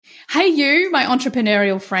Hey, you, my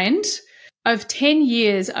entrepreneurial friend. Of 10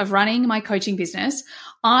 years of running my coaching business,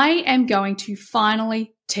 I am going to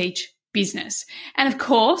finally teach business. And of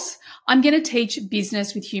course, I'm going to teach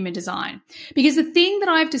business with human design, because the thing that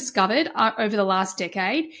I've discovered over the last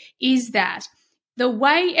decade is that the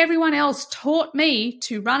way everyone else taught me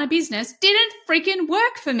to run a business didn't freaking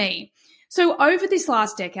work for me. So over this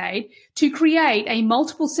last decade, to create a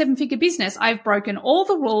multiple seven-figure business, I've broken all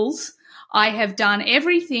the rules. I have done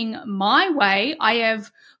everything my way. I have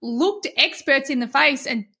looked experts in the face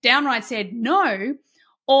and downright said no,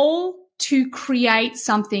 all to create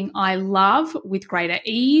something I love with greater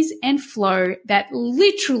ease and flow that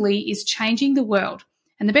literally is changing the world.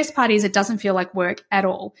 And the best part is it doesn't feel like work at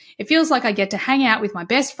all. It feels like I get to hang out with my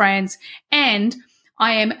best friends and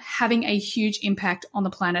I am having a huge impact on the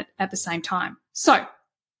planet at the same time. So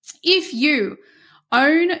if you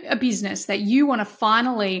own a business that you want to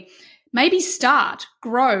finally maybe start,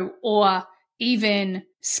 grow, or even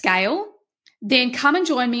scale, then come and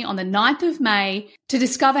join me on the 9th of May to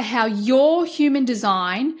discover how your human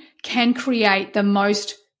design can create the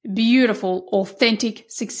most beautiful, authentic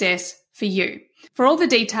success for you. For all the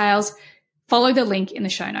details, follow the link in the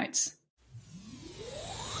show notes.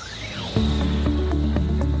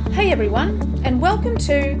 Hey everyone, and welcome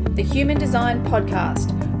to the Human Design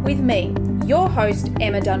Podcast with me, your host,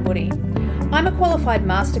 Emma Dunwoody. I'm a qualified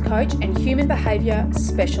master coach and human behaviour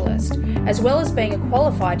specialist, as well as being a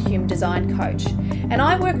qualified human design coach. And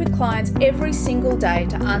I work with clients every single day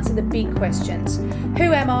to answer the big questions.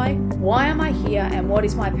 Who am I? Why am I here? And what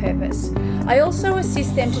is my purpose? I also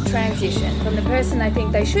assist them to transition from the person they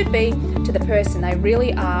think they should be to the person they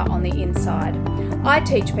really are on the inside. I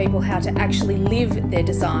teach people how to actually live their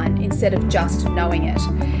design instead of just knowing it.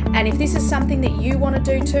 And if this is something that you want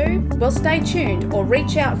to do too, well, stay tuned or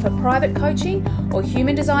reach out for private coaching or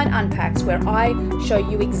Human Design Unpacks, where I show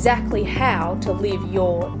you exactly how to live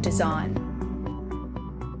your design.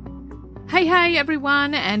 Hey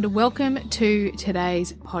everyone, and welcome to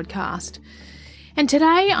today's podcast. And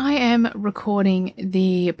today I am recording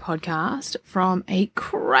the podcast from a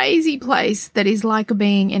crazy place that is like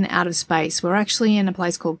being in outer space. We're actually in a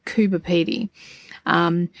place called Coober Pedy,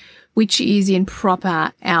 which is in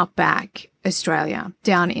proper outback Australia,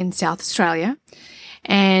 down in South Australia.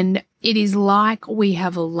 And it is like we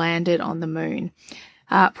have landed on the moon.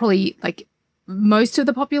 Probably like most of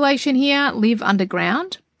the population here live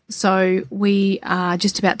underground. So we are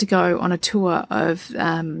just about to go on a tour of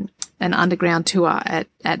an underground tour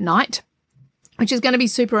at night, which is going to be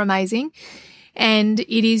super amazing. And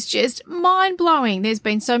it is just mind-blowing. There's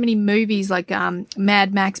been so many movies like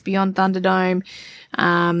Mad Max Beyond Thunderdome.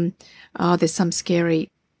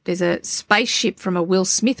 There's a spaceship from a Will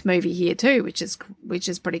Smith movie here too, which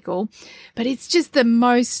is pretty cool. But it's just the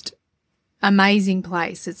most amazing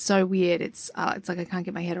place. It's so weird. It's like I can't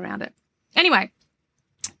get my head around it. Anyway,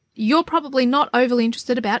 you're probably not overly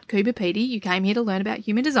interested about Coober Pedy. You came here to learn about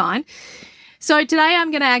human design. So today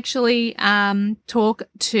I'm going to actually talk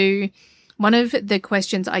to one of the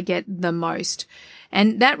questions I get the most.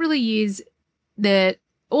 And that really is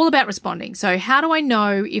all about responding. So how do I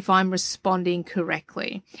know if I'm responding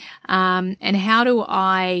correctly? And how do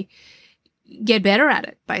I get better at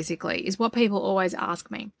it, basically, is what people always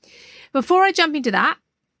ask me. Before I jump into that,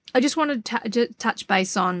 I just wanted to touch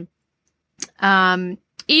base on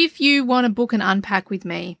if you want to book an unpack with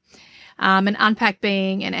me, an unpack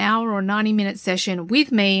being an hour or 90-minute session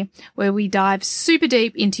with me where we dive super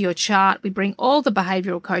deep into your chart. We bring all the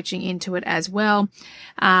behavioral coaching into it as well.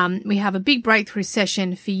 We have a big breakthrough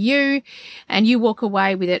session for you, and you walk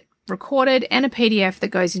away with it recorded and a PDF that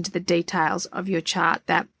goes into the details of your chart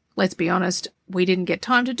that, let's be honest, we didn't get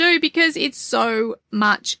time to do because it's so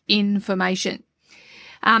much information.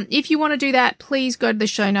 If you want to do that, please go to the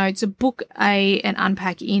show notes, book an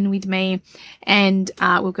unpack in with me, and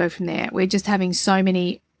we'll go from there. We're just having so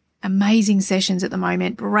many amazing sessions at the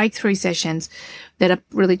moment, breakthrough sessions that are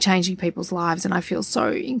really changing people's lives, and I feel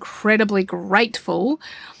so incredibly grateful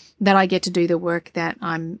that I get to do the work that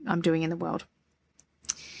I'm doing in the world.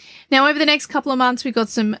 Now, over the next couple of months, we've got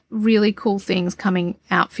some really cool things coming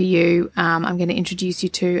out for you. I'm going to introduce you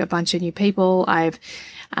to a bunch of new people.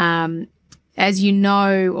 As you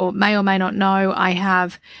know, or may not know, I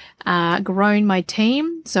have grown my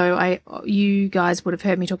team. So you guys would have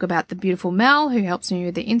heard me talk about the beautiful Mel, who helps me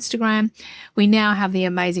with the Instagram. We now have the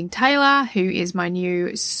amazing Taylor, who is my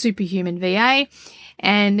new superhuman VA.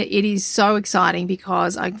 And it is so exciting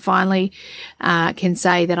because I finally can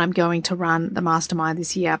say that I'm going to run the mastermind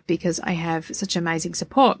this year because I have such amazing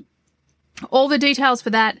support. All the details for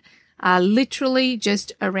that are literally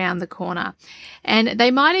just around the corner. And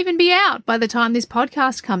they might even be out by the time this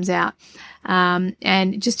podcast comes out.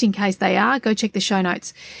 And just in case they are, go check the show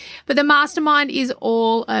notes. But the mastermind is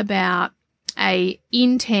all about a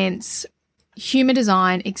intense human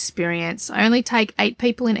design experience. I only take 8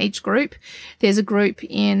 people in each group. There's a group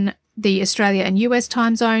in the Australia and US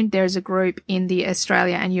time zone. There's a group in the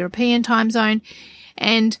Australia and European time zone.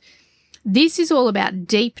 And this is all about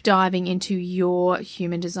deep diving into your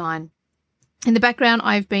human design. In the background,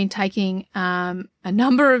 I've been taking a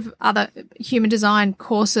number of other human design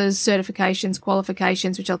courses, certifications,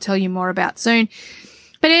 qualifications, which I'll tell you more about soon.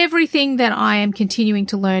 But everything that I am continuing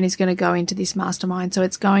to learn is going to go into this mastermind. So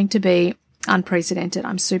it's going to be unprecedented.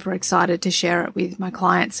 I'm super excited to share it with my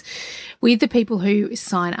clients, with the people who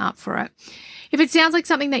sign up for it. If it sounds like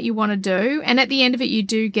something that you want to do, and at the end of it, you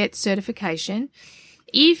do get certification,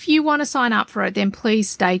 if you want to sign up for it, then please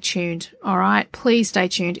stay tuned. All right. Please stay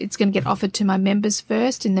tuned. It's going to get offered to my members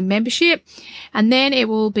first in the membership, and then it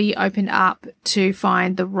will be opened up to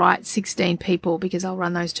find the right 16 people, because I'll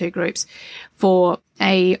run those 2 groups for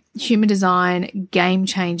a human design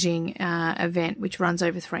game-changing event, which runs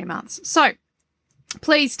over 3 months. So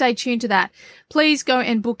please stay tuned to that. Please go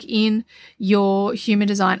and book in your human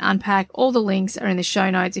design unpack. All the links are in the show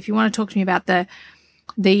notes. If you want to talk to me about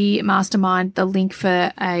the mastermind, the link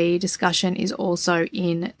for a discussion is also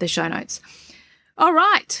in the show notes. All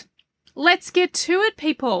right, let's get to it,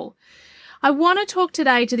 people. I want to talk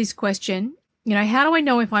today to this question, how do I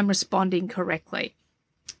know if I'm responding correctly?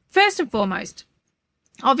 First and foremost,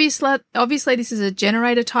 obviously this is a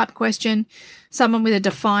generator type question, someone with a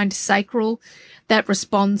defined sacral that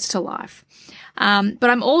responds to life. But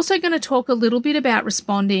I'm also going to talk a little bit about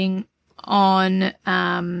responding on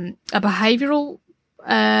a behavioral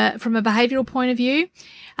from a behavioral point of view.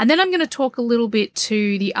 And then I'm going to talk a little bit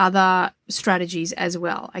to the other strategies as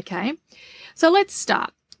well. Okay. So let's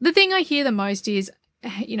start. The thing I hear the most is,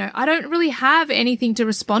 I don't really have anything to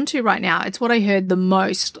respond to right now. It's what I heard the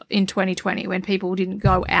most in 2020 when people didn't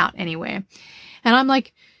go out anywhere. And I'm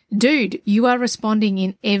like, dude, you are responding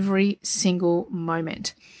in every single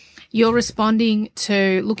moment. You're responding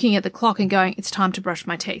to looking at the clock and going, it's time to brush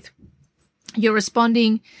my teeth. You're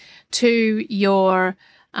responding to your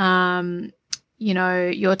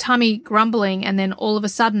tummy grumbling, and then all of a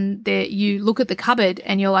sudden you look at the cupboard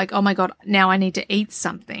and you're like, oh my God, now I need to eat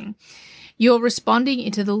something. You're responding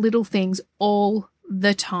into the little things all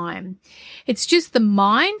the time. It's just the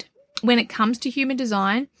mind, when it comes to human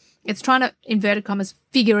design, it's trying to, inverted commas,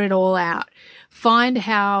 figure it all out, find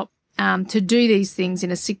how to do these things in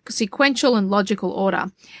a sequential and logical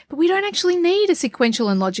order. But we don't actually need a sequential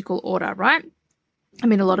and logical order, right? I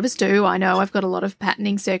mean, a lot of us do. I know I've got a lot of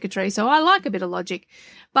patterning circuitry, so I like a bit of logic.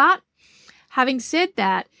 But having said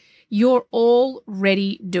that, you're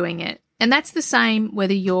already doing it. And that's the same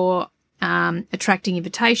whether you're attracting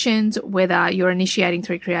invitations, whether you're initiating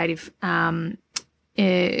through creative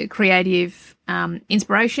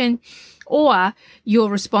inspiration, or you're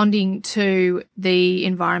responding to the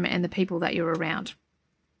environment and the people that you're around.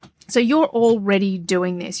 So you're already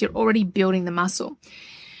doing this. You're already building the muscle.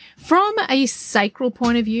 From a sacral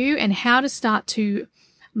point of view and how to start to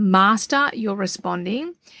master your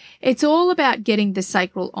responding, it's all about getting the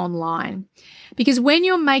sacral online. Because when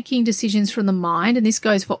you're making decisions from the mind, and this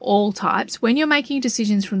goes for all types, when you're making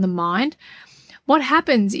decisions from the mind, what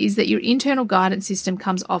happens is that your internal guidance system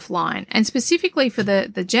comes offline. And specifically for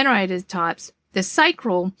the generator types, the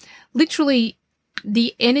sacral, literally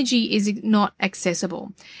the energy is not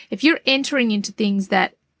accessible. If you're entering into things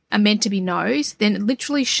that are meant to be no's, then it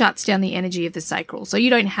literally shuts down the energy of the sacral. So you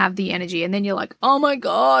don't have the energy. And then you're like, oh my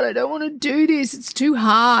God, I don't want to do this. It's too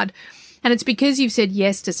hard. And it's because you've said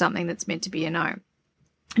yes to something that's meant to be a no.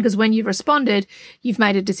 Because when you've responded, you've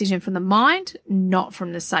made a decision from the mind, not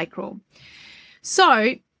from the sacral.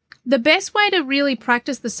 So the best way to really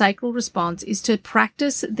practice the sacral response is to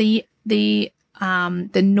practice the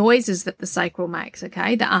noises that the sacral makes.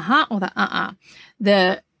 Okay. The uh-huh or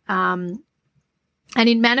the and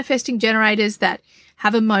in manifesting generators that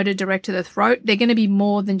have a motor direct to the throat, they're going to be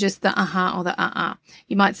more than just the uh-huh or the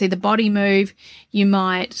You might see the body move. You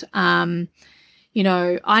might, I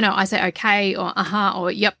know I say okay or uh-huh or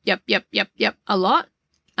yep a lot.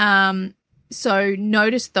 So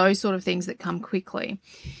notice those sort of things that come quickly.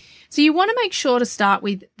 So you want to make sure to start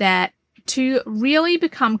with that. To really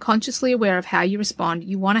become consciously aware of how you respond,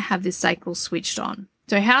 you want to have this sacral switched on.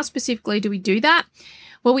 So how specifically do we do that?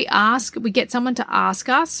 Well, we get someone to ask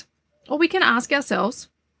us, or we can ask ourselves,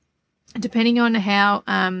 depending on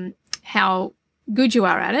how good you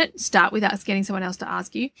are at it. Start with us getting someone else to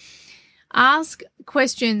ask you. Ask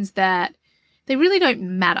questions that they really don't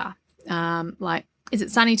matter. like, is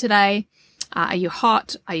it sunny today? Are you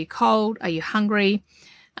hot? Are you cold? Are you hungry?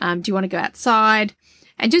 Do you want to go outside?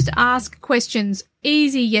 And just ask questions,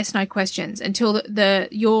 easy yes/no questions, until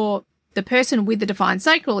the person with the defined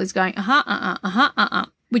sacral is going,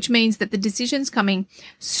 which means that the decision's coming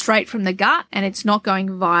straight from the gut and it's not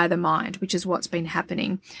going via the mind, which is what's been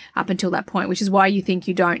happening up until that point, which is why you think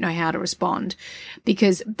you don't know how to respond,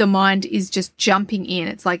 because the mind is just jumping in.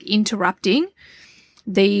 It's like interrupting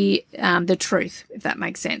the truth, if that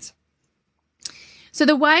makes sense. So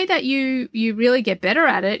the way that you really get better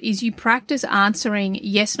at it is you practice answering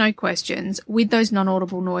yes/no questions with those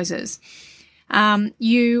non-audible noises.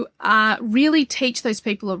 You really teach those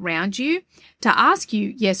people around you to ask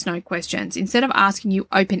you yes/no questions instead of asking you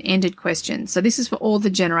open-ended questions. So this is for all the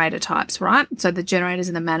generator types, right? So the generators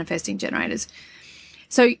and the manifesting generators.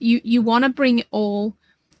 So you want to bring all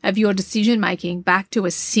of your decision-making back to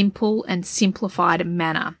a simple and simplified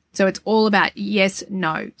manner. So it's all about yes,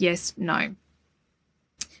 no, yes, no.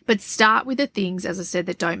 But start with the things, as I said,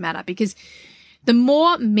 that don't matter, because the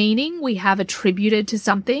more meaning we have attributed to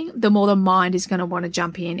something, the more the mind is going to want to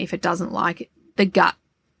jump in if it doesn't like the gut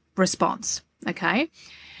response, okay?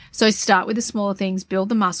 So start with the smaller things, build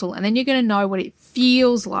the muscle, and then you're going to know what it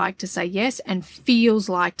feels like to say yes and feels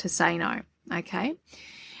like to say no, okay?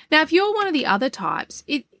 Now, if you're one of the other types,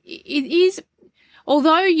 it is,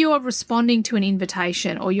 although you're responding to an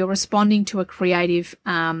invitation or you're responding to a creative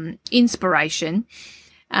inspiration,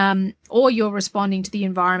 or you're responding to the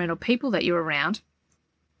environment or people that you're around,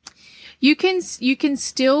 you can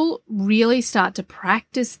still really start to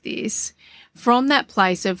practice this from that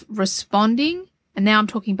place of responding, and now I'm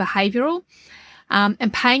talking behavioral,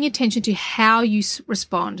 and paying attention to how you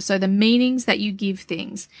respond. So the meanings that you give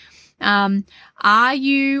things. Are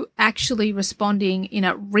you actually responding in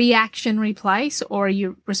a reactionary place, or are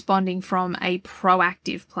you responding from a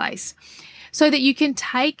proactive place? So that you can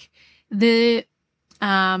take the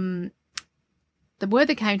word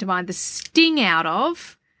that came to mind, the sting out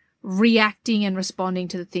of reacting and responding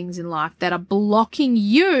to the things in life that are blocking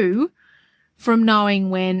you from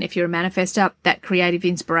knowing when, if you're a manifestor, that creative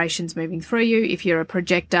inspiration's moving through you. If you're a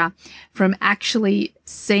projector, from actually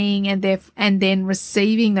seeing and then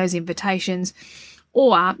receiving those invitations,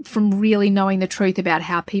 or from really knowing the truth about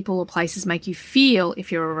how people or places make you feel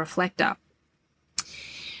if you're a reflector.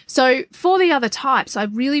 So for the other types, I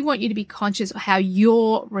really want you to be conscious of how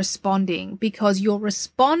you're responding, because your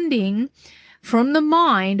responding from the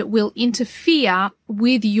mind will interfere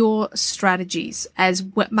with your strategies as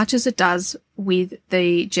much as it does with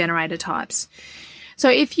the generator types. So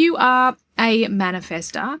if you are a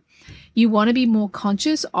manifestor, you want to be more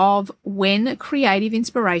conscious of when creative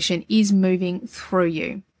inspiration is moving through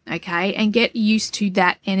you, okay? And get used to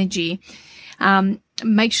that energy.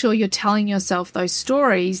 Make sure you're telling yourself those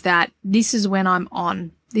stories that this is when I'm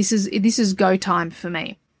on. This is go time for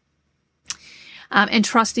me. And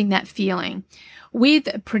trusting that feeling.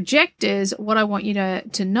 With projectors, what I want you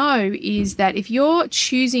to know is that if you're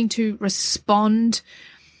choosing to respond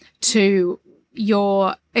to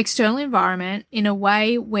your external environment in a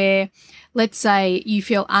way where, let's say, you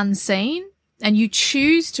feel unseen, and you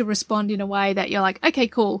choose to respond in a way that you're like, okay,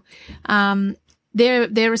 cool. Their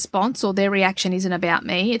response or their reaction isn't about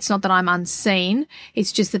me. It's not that I'm unseen.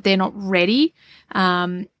 It's just that they're not ready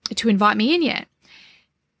to invite me in yet.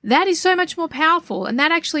 That is so much more powerful. And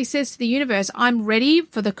that actually says to the universe, I'm ready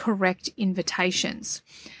for the correct invitations.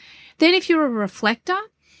 Then if you're a reflector,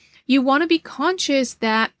 you want to be conscious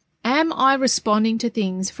that, am I responding to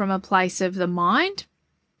things from a place of the mind?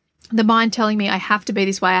 The mind telling me I have to be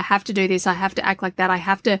this way, I have to do this, I have to act like that, I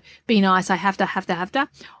have to be nice, I have to.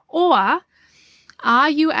 Or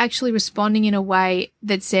are you actually responding in a way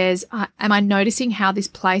that says, am I noticing how this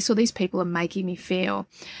place or these people are making me feel?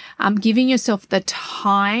 Giving yourself the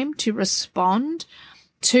time to respond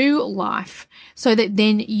to life so that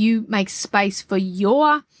then you make space for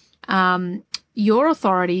your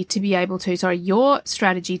authority to be able to, your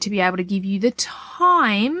strategy to be able to give you the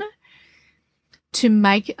time to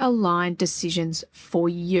make aligned decisions for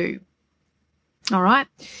you. All right.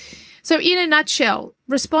 So in a nutshell,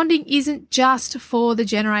 responding isn't just for the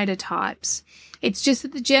generator types. It's just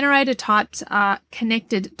that the generator types are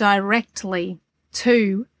connected directly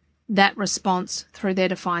to that response through their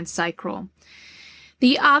defined sacral.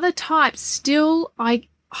 The other types still, I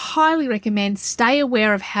highly recommend stay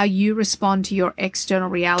aware of how you respond to your external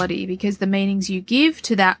reality, because the meanings you give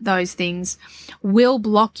to those things will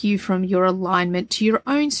block you from your alignment to your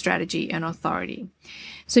own strategy and authority.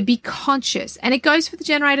 So be conscious, and it goes for the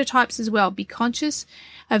generator types as well. Be conscious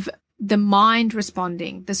of the mind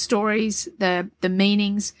responding, the stories, the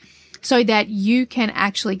meanings so that you can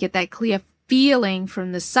actually get that clear feeling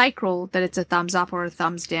from the sacral that it's a thumbs up or a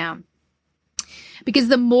thumbs down. Because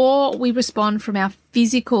the more we respond from our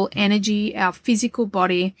physical energy, our physical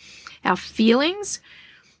body, our feelings,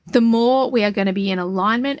 the more we are going to be in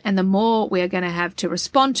alignment, and the more we are going to have to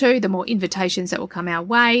respond to, the more invitations that will come our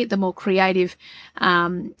way, the more creative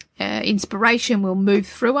inspiration will move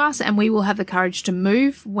through us, and we will have the courage to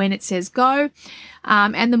move when it says go.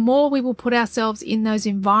 And the more we will put ourselves in those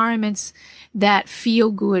environments that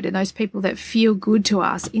feel good and those people that feel good to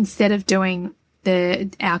us instead of doing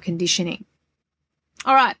our conditioning.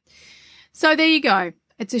 All right. So there you go.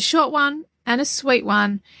 It's a short one and a sweet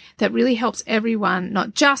one that really helps everyone,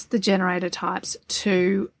 not just the generator types,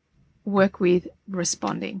 to work with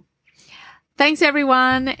responding. Thanks,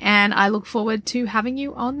 everyone, and I look forward to having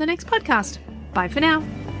you on the next podcast. Bye for now.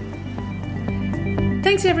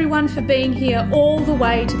 Thanks, everyone, for being here all the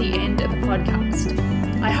way to the end of the podcast.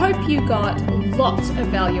 I hope you got lots of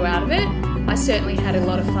value out of it. I certainly had a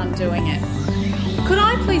lot of fun doing it. Could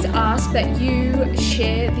I please ask that you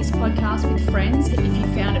share this podcast with friends if you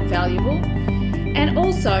found it valuable? And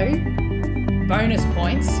also, bonus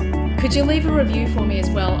points, could you leave a review for me as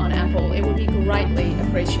well on Apple? It would be greatly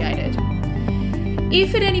appreciated.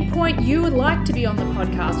 If at any point you would like to be on the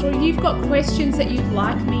podcast, or if you've got questions that you'd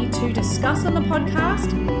like me to discuss on the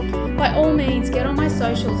podcast, by all means get on my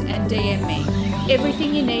socials and DM me.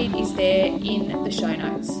 Everything you need is there in the show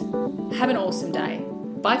notes. Have an awesome day.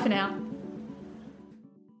 Bye for now.